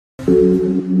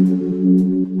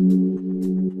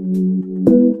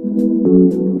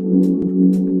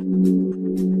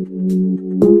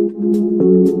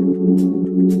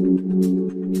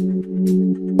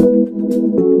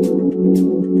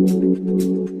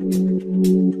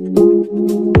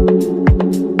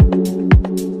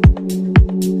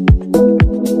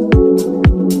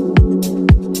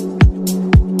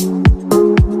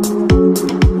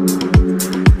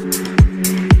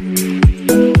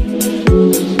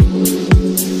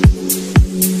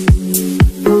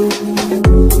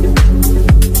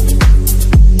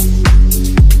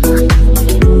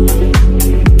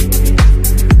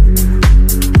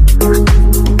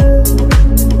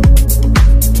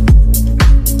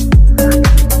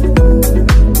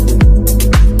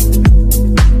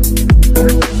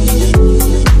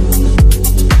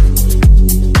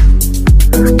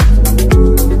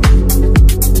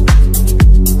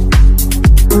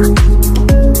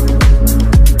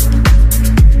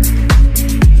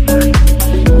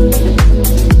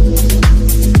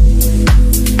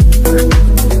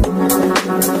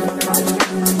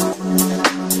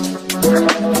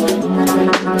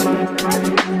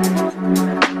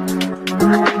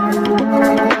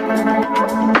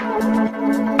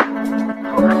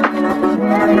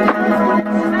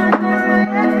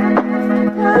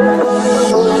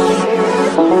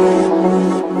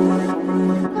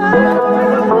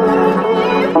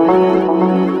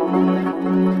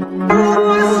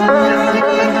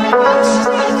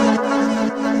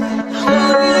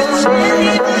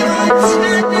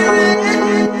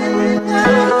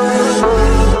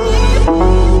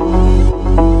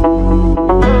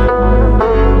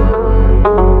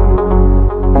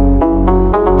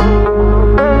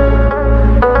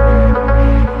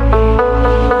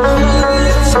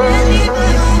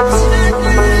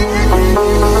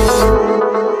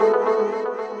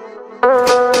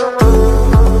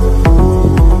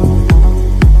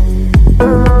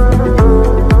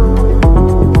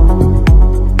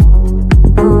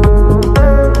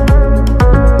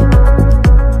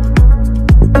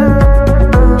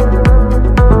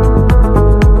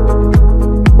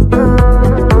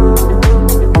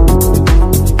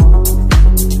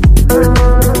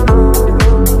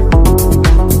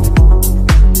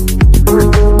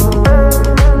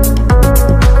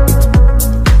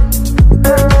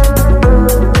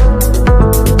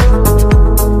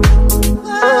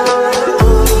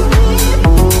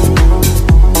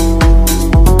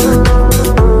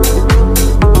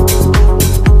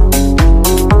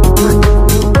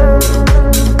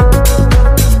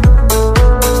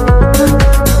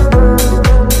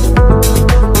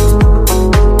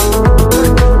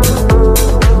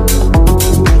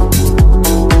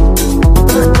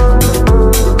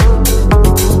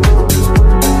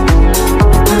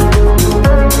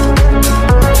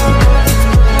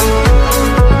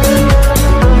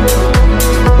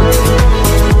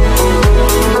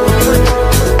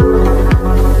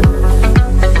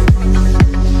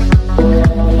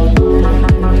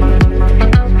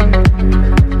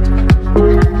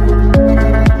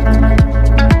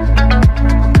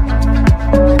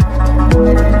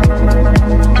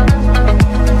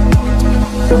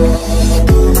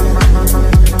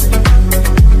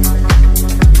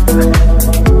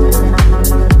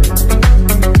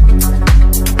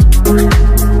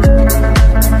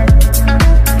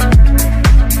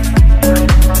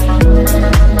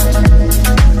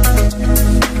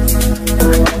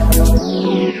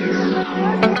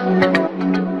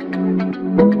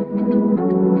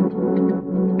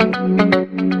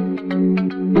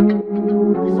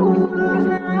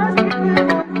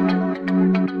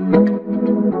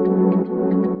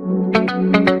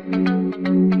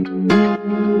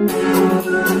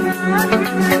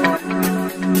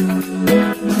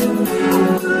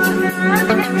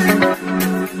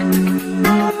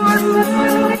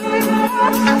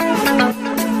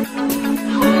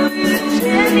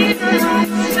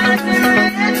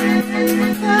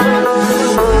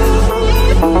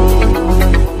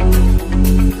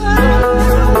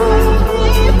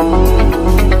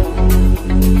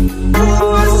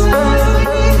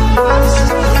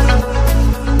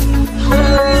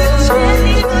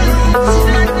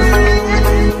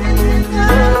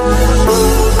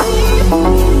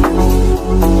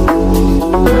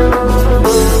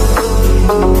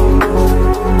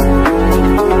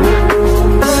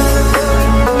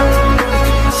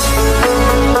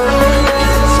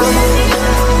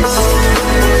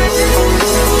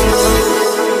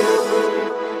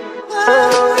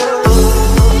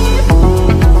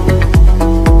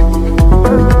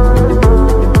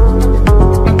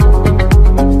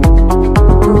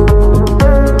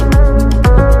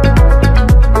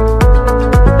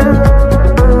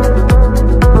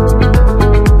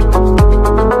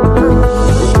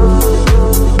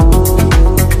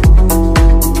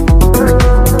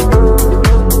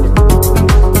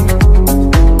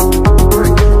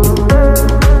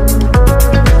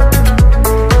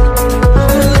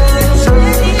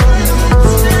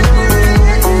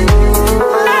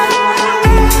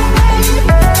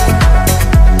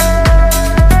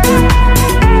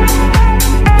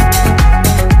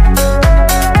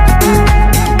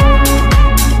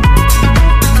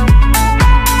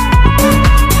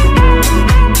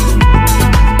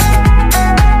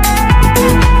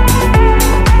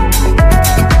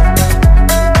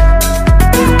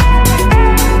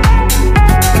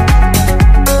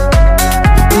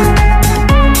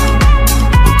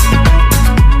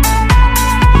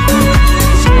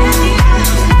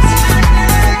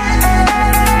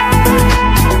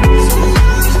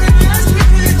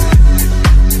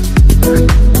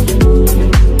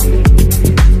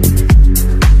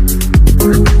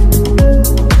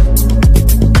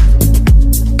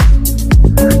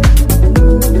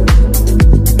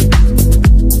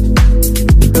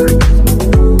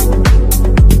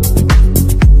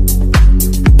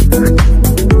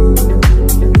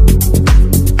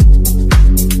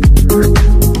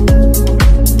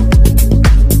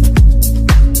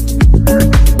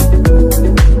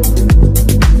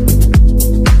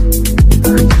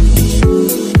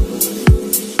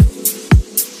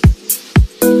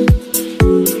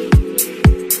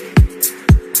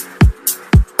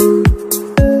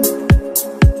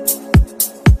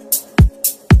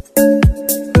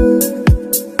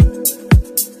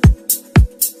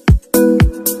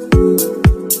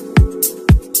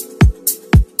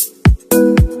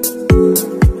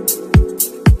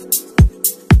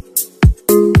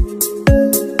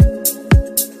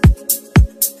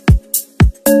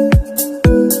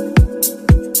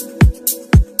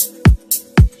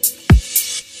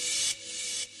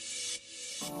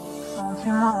tu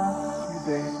manques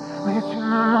d'idées, mais tu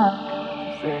me manques,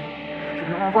 tu sais.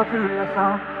 Je n'en vois plus la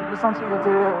fin, je peux sentir tes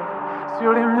lèvres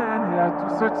sur les miennes. Il y a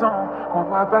tout ce temps qu'on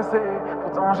voit passer.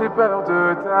 Pourtant j'ai peur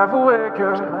de t'avouer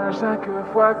que j'ai mal chaque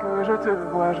fois que je te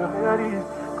vois. Je réalise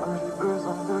comme j'ai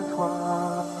besoin de toi.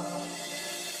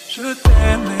 Je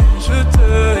t'aime et je te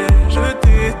hais, je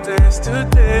déteste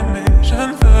t'aimer. Je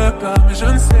ne veux pas mais je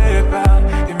ne sais pas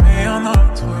aimer un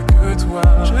autre que toi.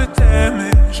 Je t'aime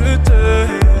et je te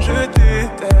hais, je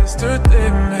déteste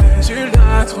t'aimer. Tu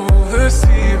la trouves si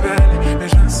belle mais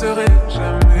je ne serai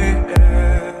jamais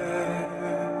elle.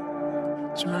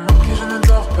 Tu me manques et je ne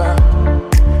dors pas,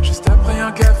 juste après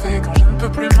un café quand je ne peux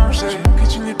plus manger. Tu manques et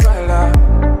tu n'es pas là.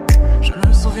 Je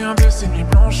me souviens de ces nuits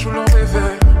blanches où l'on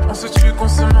rêvait. Penses-tu qu'on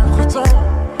se manque autant?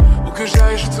 Où que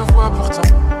j'aille je te vois pourtant.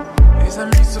 Les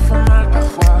amis se font mal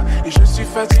parfois et je suis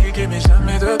fatigué mais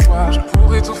jamais de toi. Je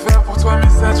pourrais tout faire pour toi mais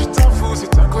ça tu t'en fous.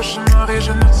 C'est un cauchemar et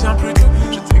je ne tiens plus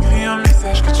debout. Je t'écris un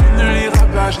message que tu ne liras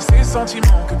pas. J'ai ces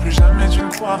sentiments que plus jamais tu ne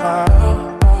croiras.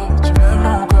 Tu m'aimes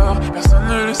encore, personne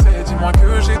ne le sait, dis-moi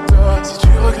que j'ai tort. Si tu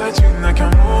regrettes, tu n'as qu'un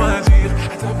mot à dire.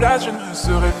 À ta place, je ne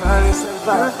serais pas laissé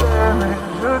faire. Je t'aime et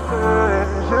je te hais,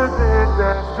 je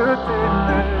déteste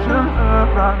t'aimer. Je ne veux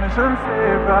pas, mais je ne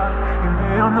sais pas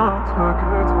aimer un autre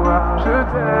que toi. Je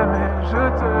t'aime et je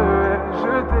te hais,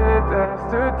 je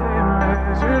déteste t'aimer.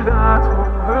 Tu la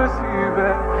trouves si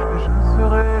belle, mais je ne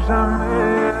serai jamais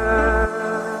elle.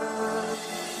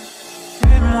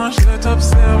 Moi je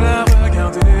t'observe la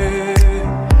regarder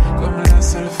comme la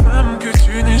seule femme que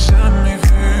tu n'aies jamais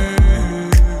vue.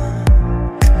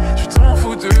 Tu t'en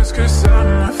fous de ce que ça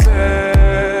me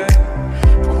fait.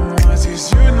 Pour moi tes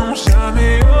yeux n'ont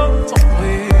jamais autant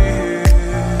brillé.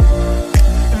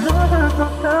 Et moi je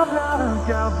t'observe la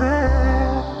regarder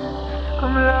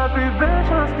comme la plus belle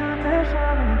chose que t'aies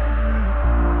jamais vue.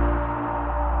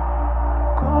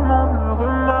 Comment ne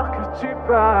remarques-tu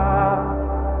pas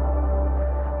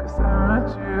ça me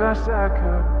tue à chaque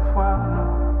fois.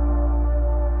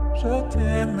 Je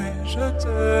t'aime et je te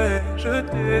hais, je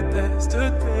déteste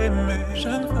t'aimer. Je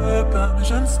ne veux pas mais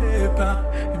je ne sais pas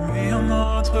aimer un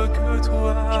autre que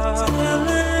toi. Je t'aime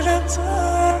et je te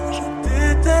hais, je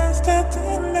déteste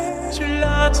t'aimer. Tu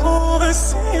la trouves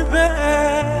si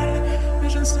belle mais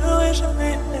je ne serai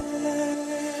jamais elle.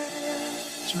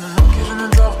 Tu me manques et je ne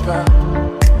dors pas,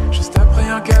 juste après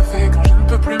un café quand je ne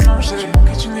peux plus manger. Tu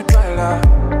manques et tu n'es pas là.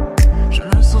 Je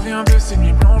me souviens de ces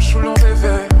nuits blanches où l'on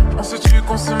rêvait. Penses-tu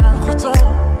qu'on se manque autant?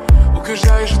 Où que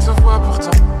j'aille je te vois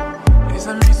pourtant. Les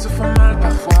amis se font mal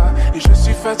parfois et je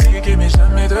suis fatigué mais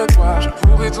jamais de toi. Je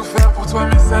pourrais tout faire pour toi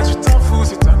mais ça tu t'en fous.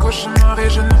 C'est un cauchemar et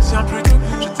je ne tiens plus debout.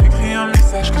 Je t'écris un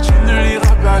message que tu ne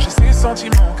liras pas. J'ai ces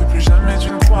sentiments que plus jamais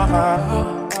tu ne croiras.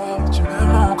 Tu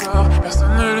m'aimes encore,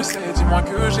 personne ne le sait, dis-moi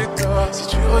que j'ai tort. Si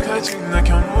tu regrettes, tu n'as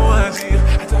qu'un mot à dire.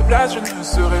 À ta place, je ne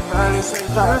serais pas laissé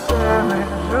faire. Je t'aime et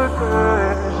je te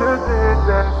hais, je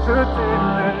déteste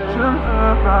t'aimer. Je ne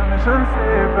veux pas, mais je ne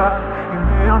sais pas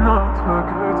aimer un autre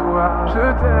que toi. Je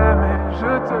t'aime et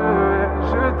je te hais,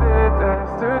 je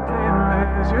déteste t'aimer.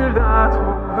 Tu la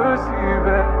trouves si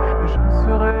belle, mais je ne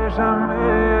serai jamais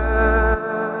elle.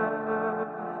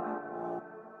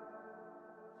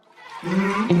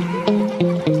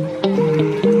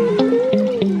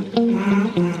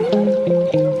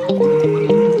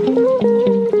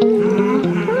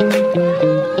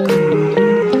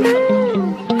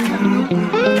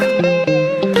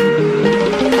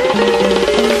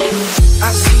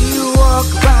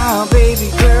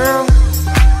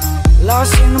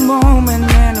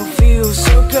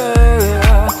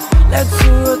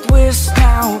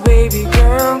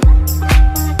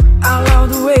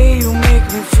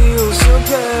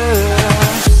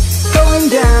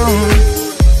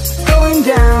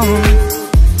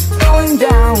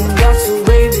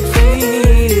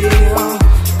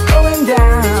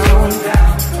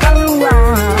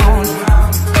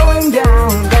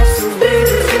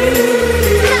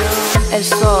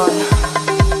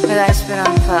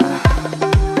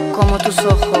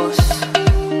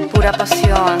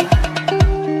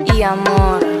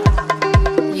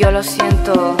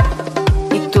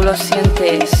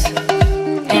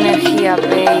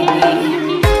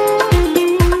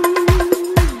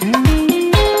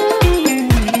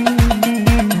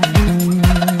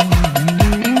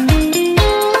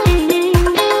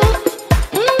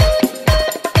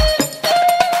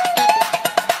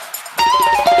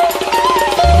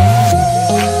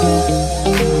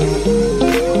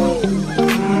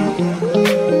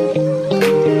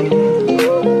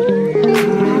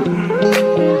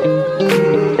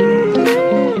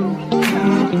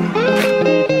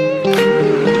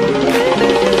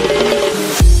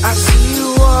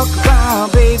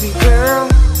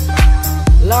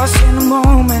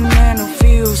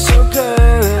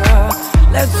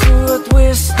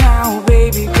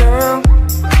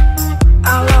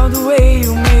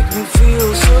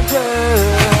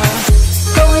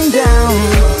 Going down,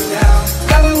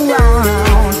 coming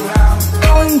round,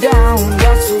 going down,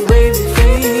 that's the way we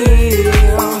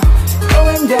feel.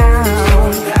 Going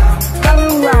down,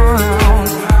 coming round,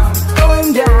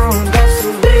 going down, that's the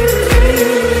way we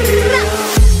feel.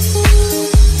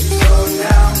 Going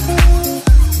down,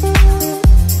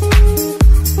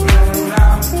 going down, going down,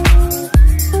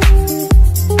 going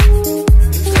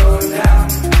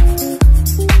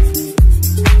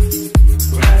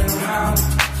down.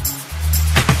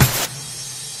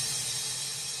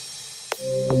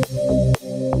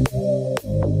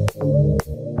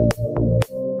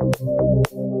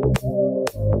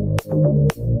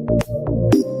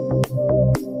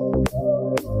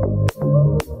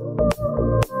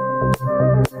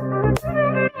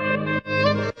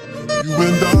 You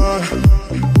and I,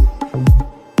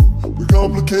 we're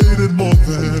complicated more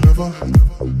than ever.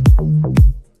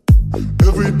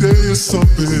 Every day is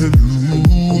something new.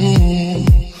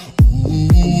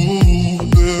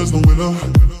 There's no winner.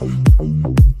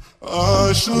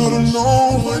 I should've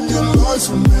known when you lied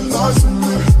to me, lied to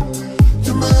me.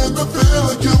 You made me feel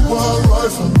like you were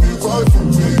right for me, right for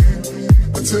me.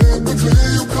 And typically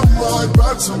you come right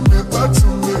back to me, back to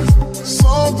me.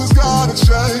 Something's gotta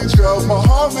change, girl. My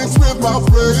heart mixed with my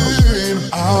brain.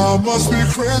 I must be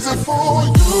crazy for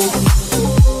you.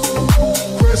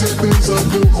 Crazy things I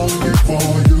do only for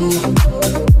you.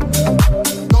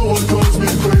 No one calls me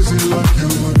crazy like you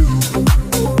do.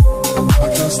 I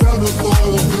can't stand the thought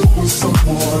of you with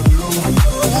someone new.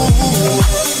 Ooh,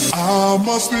 I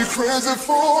must be crazy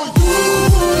for you.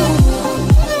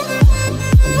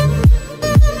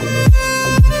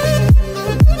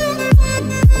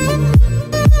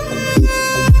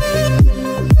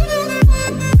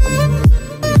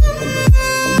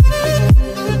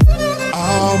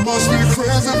 I must be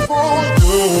crazy for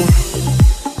you.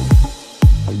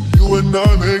 You and I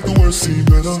make the worst seem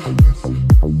better.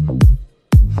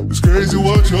 It's crazy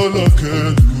what your love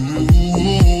can do.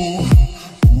 Ooh,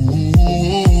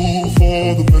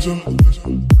 for the pleasure.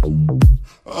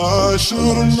 I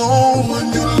should've known when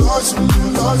you lied to me,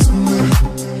 lied to me.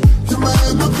 You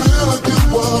made me feel like you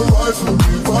were right for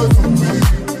me, right for me.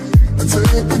 And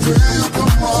typically you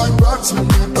come right back to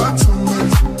me, back to me.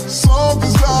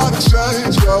 Something's gotta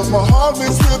change, yeah. My heart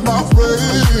mixed with my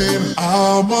brain.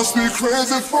 I must be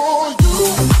crazy for you.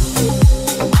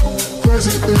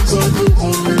 Crazy things I do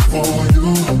only for you.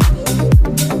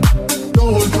 No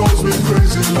one calls me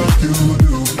crazy like you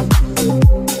do.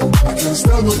 I can't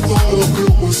stand the thought of you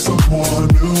with someone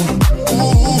new.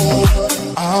 Ooh,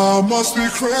 I must be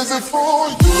crazy for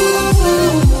you.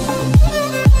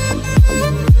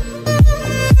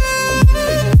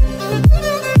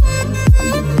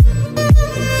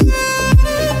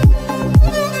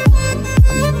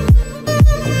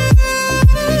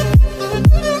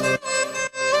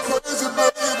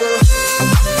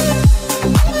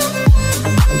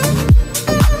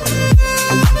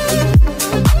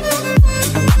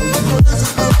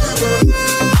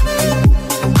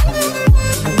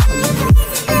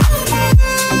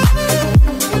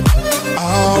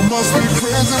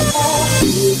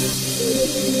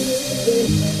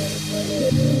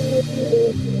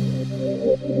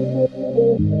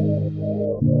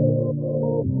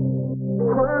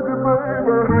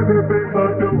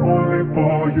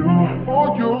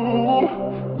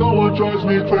 Drives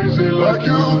me crazy like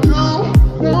you do.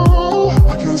 No,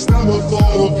 I can't stand the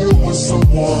thought of you with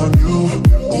someone new.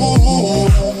 Ooh,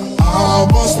 I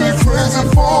must be crazy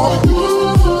for you.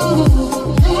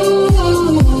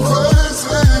 Crazy,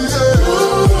 yeah.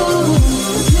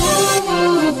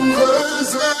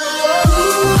 Crazy,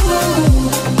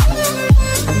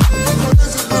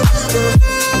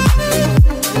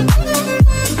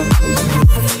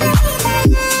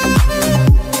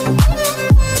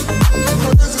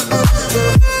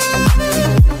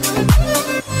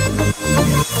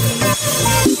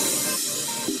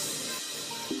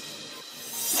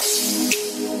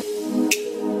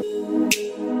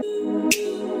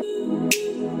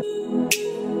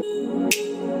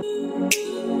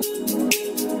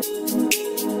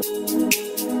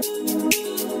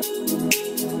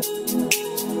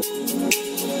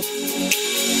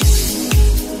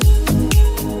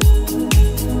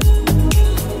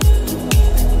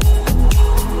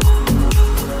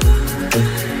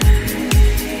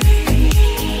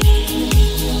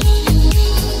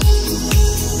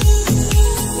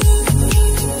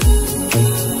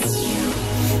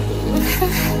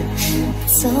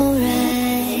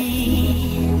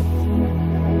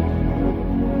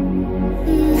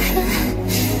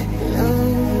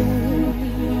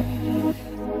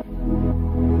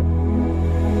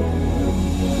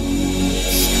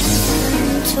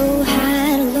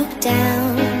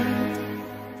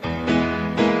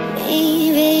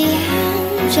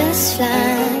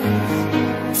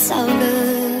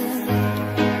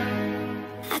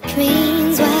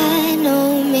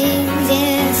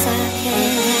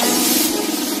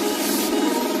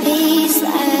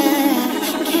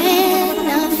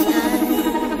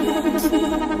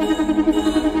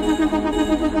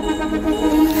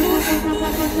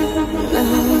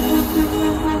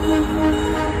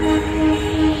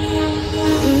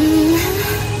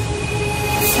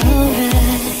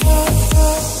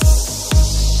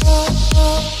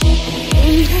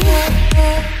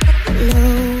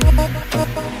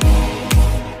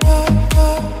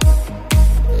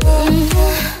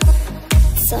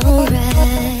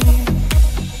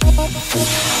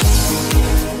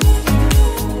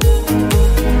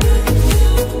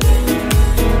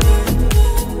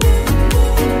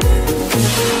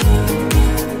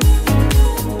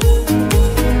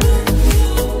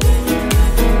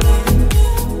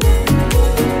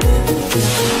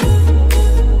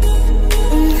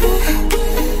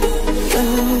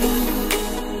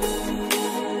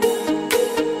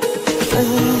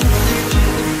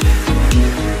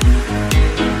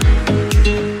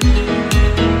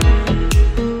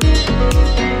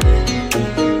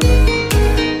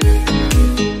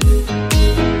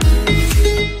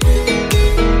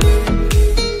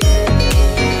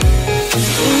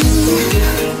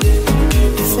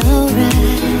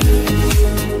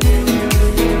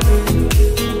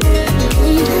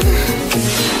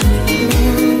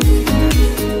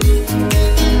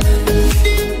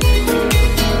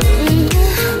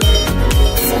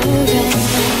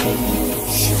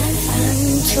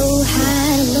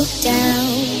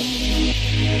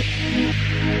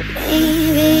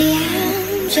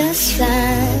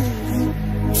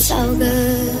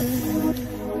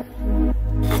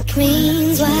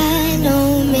 means by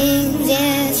no means,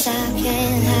 yes, I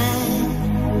can hide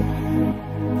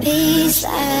peace I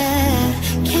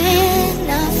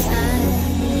cannot find.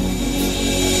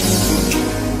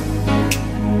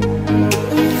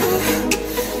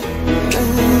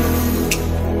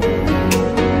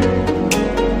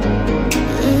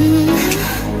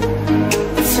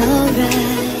 It's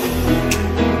alright.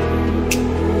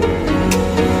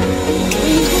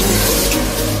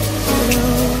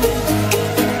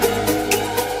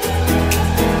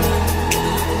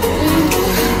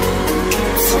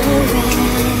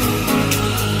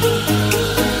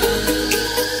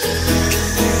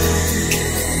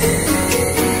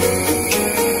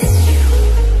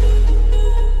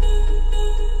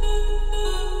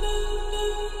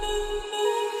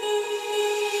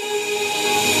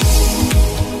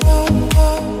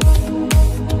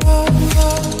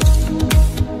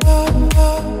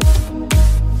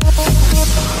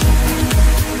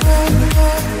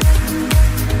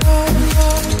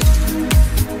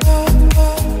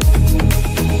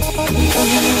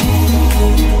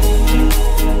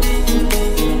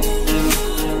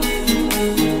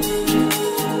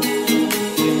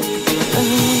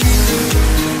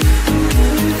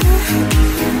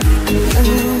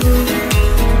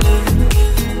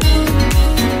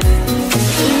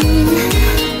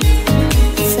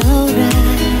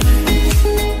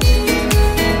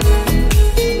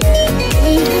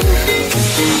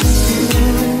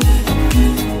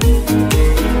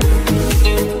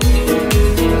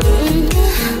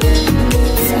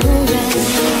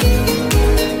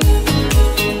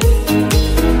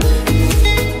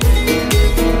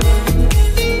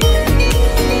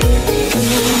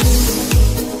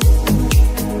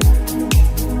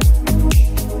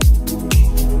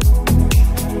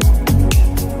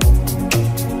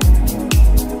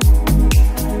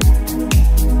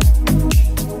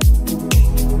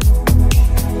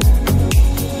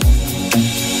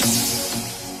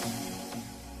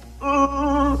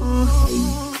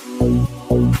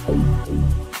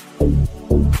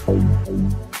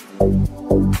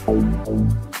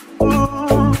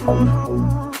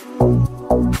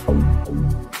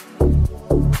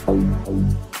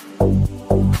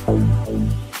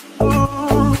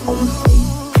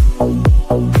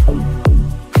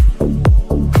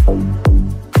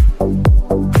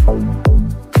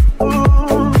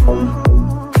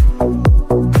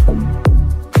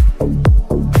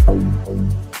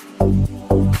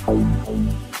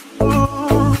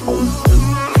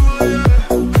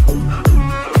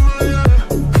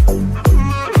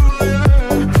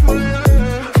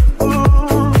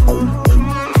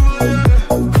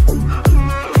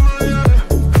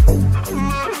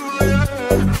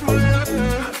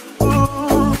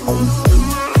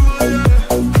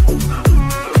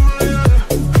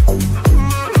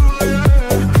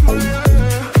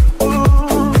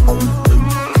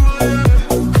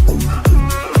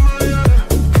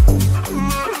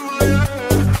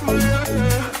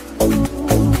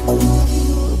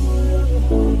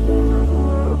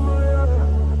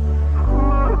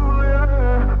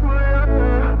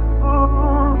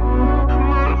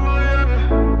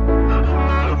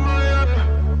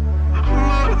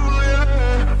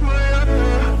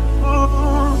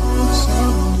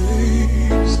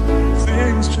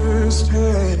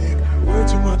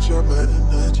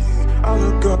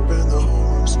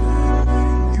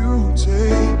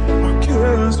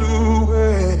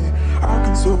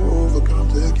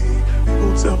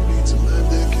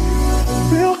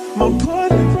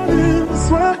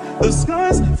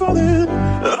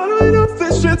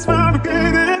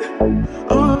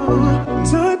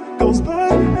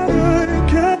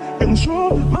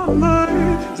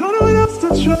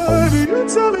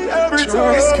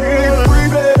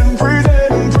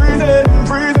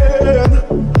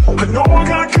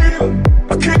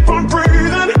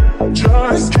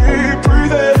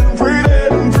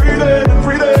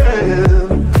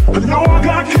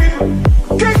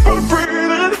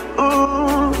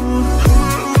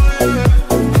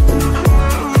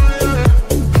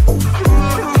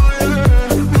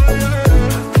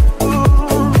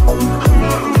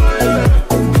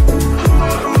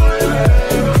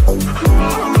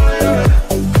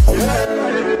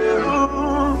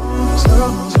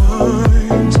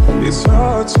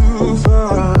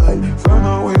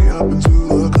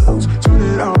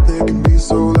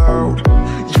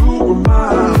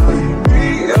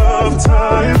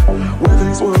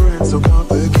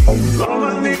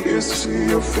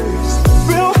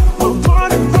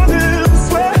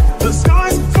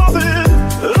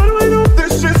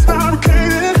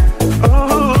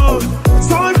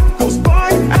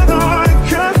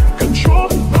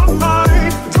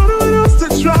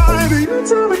 Try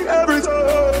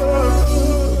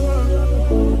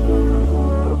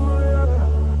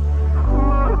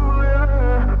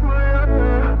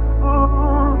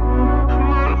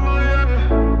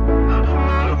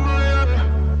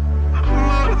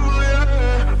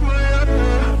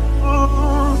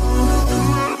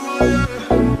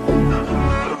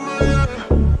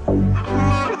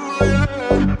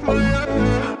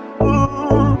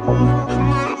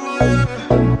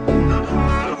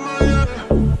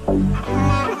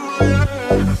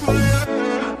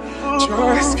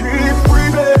Just keep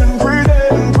breathing,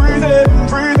 breathing, breathing,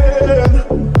 breathing.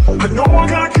 I know I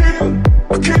gotta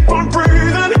keep on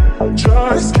breathing.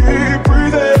 Just keep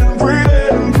breathing,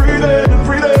 breathing, breathing,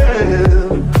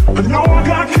 breathing. I know I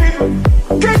gotta keep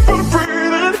on breathing.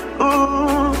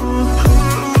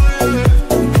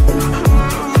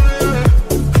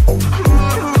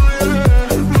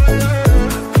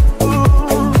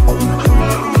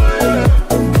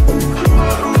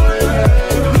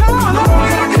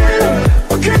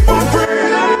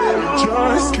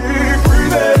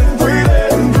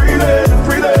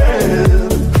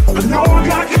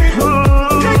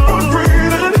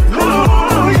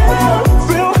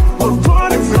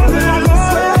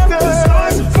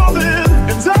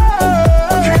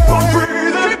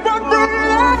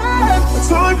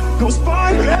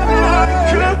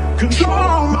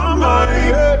 Control my mind,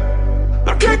 yeah. I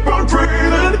keep on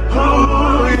breathing,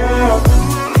 oh yeah.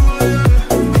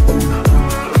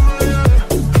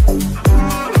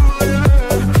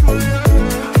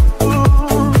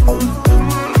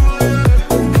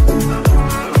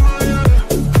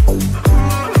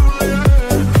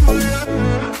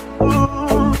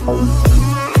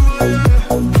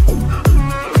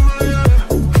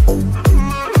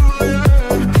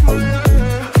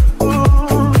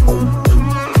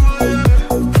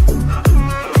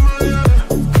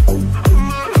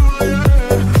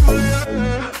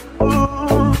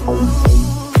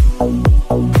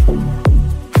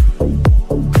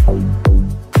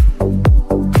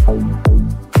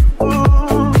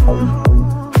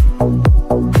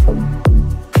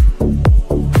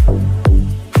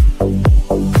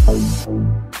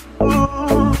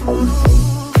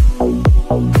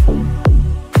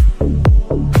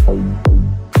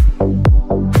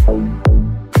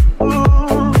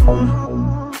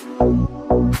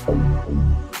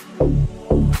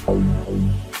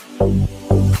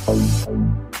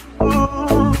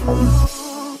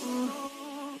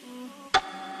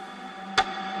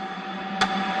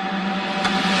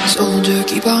 Soldier,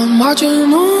 keep on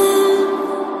marching on.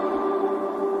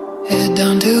 Head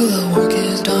down till the work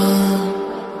is done.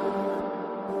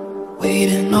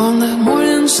 Waiting on that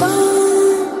morning sun.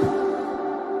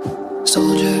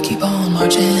 Soldier, keep on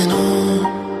marching on.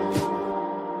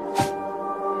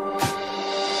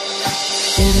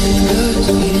 In the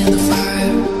sweet in the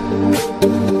fire.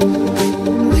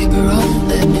 Labor on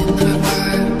that midnight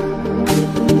wire.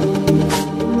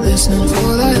 Listening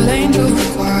for that angel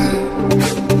choir.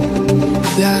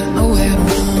 Got nowhere to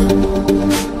run.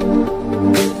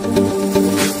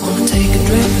 Wanna take a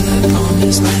drink of that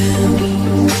promised land.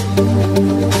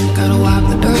 Gotta wipe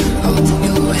the dirt off of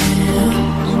your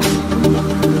hands.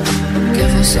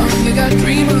 Careful son, you got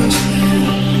dreamers.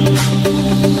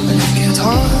 When it gets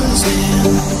hard to stand.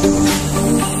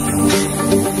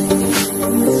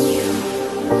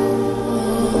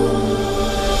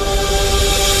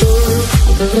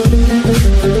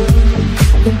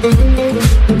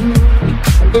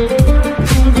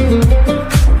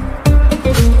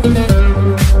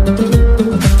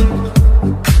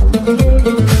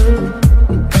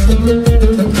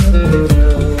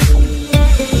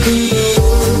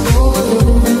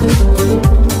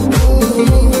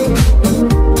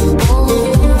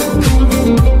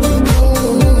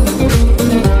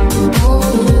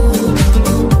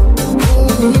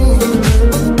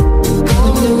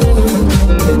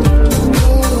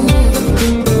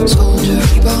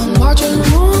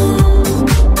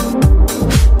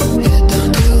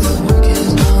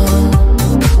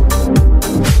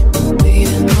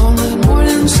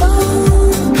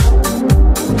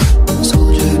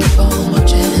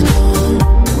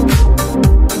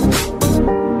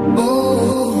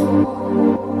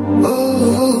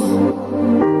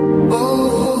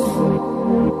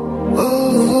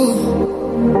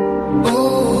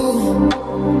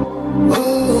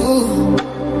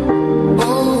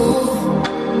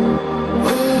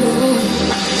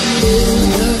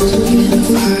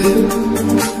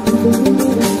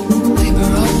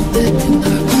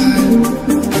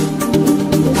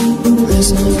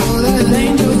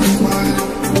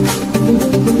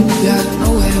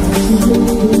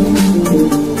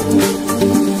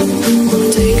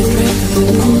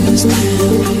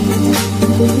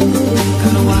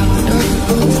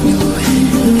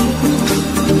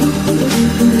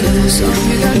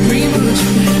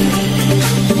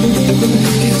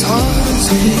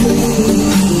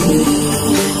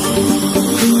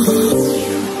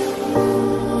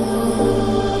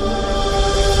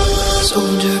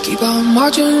 Soldier, keep on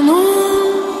marching on.